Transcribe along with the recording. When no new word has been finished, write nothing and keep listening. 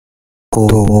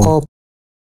KODOMOHOP.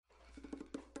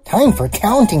 Time for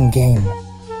counting game.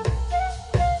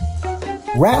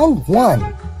 Round 1.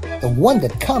 The one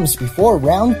that comes before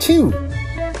round 2.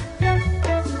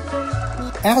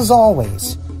 As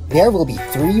always, there will be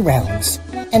 3 rounds,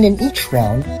 and in each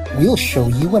round, we'll show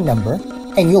you a number,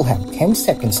 and you'll have 10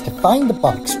 seconds to find the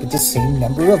box with the same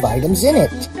number of items in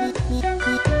it.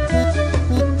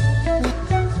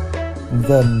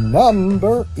 The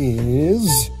number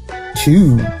is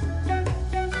 2.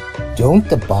 Don't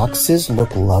the boxes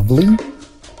look lovely?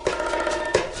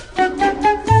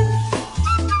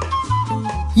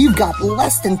 You've got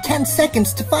less than 10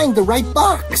 seconds to find the right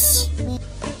box.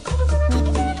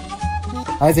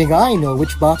 I think I know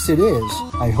which box it is.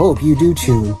 I hope you do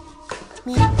too.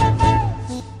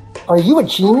 Are you a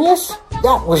genius?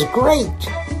 That was great.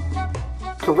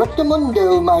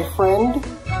 Correctamundo, my friend.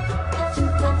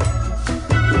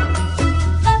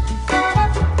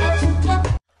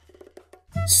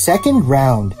 Second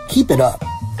round. Keep it up.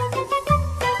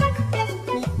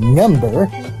 Number,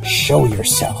 show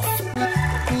yourself.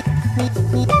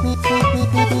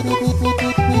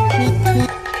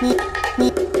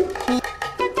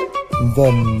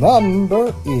 The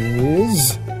number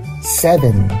is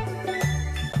 7.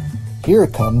 Here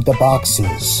come the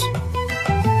boxes.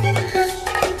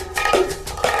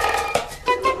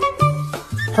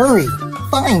 Hurry,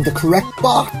 find the correct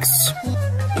box.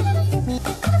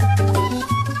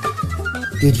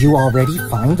 Did you already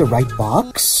find the right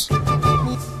box?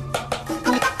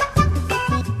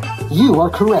 You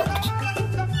are correct.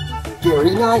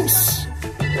 Very nice.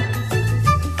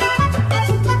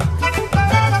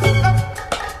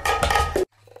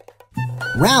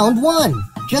 Round 1.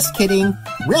 Just kidding.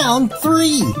 Round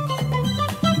 3.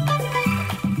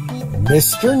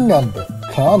 Mr. Number,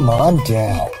 come on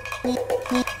down.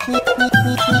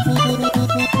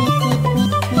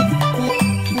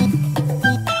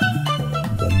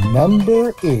 The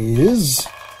number is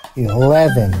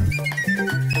 11.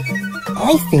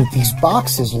 I think these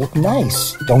boxes look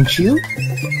nice, don't you?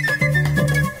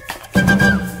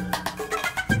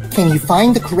 Can you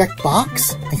find the correct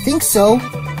box? I think so.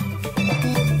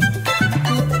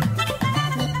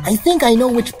 I think I know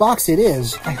which box it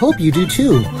is. I hope you do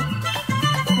too.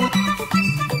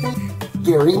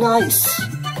 Very nice.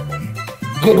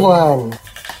 Good one.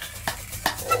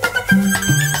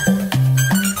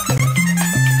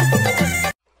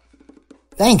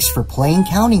 Thanks for playing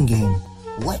counting game.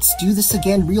 Let's do this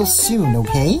again real soon,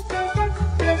 okay?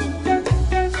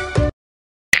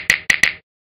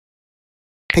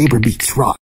 Paper beats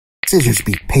rock. Scissors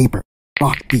beat paper.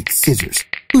 Rock beats scissors.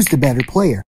 Who's the better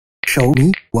player? Show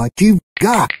me what you've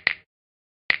got.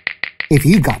 If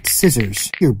you've got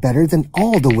scissors, you're better than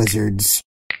all the wizards.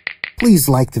 Please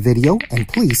like the video and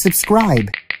please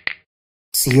subscribe.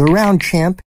 See you around,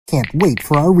 champ. Can't wait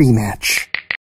for our rematch.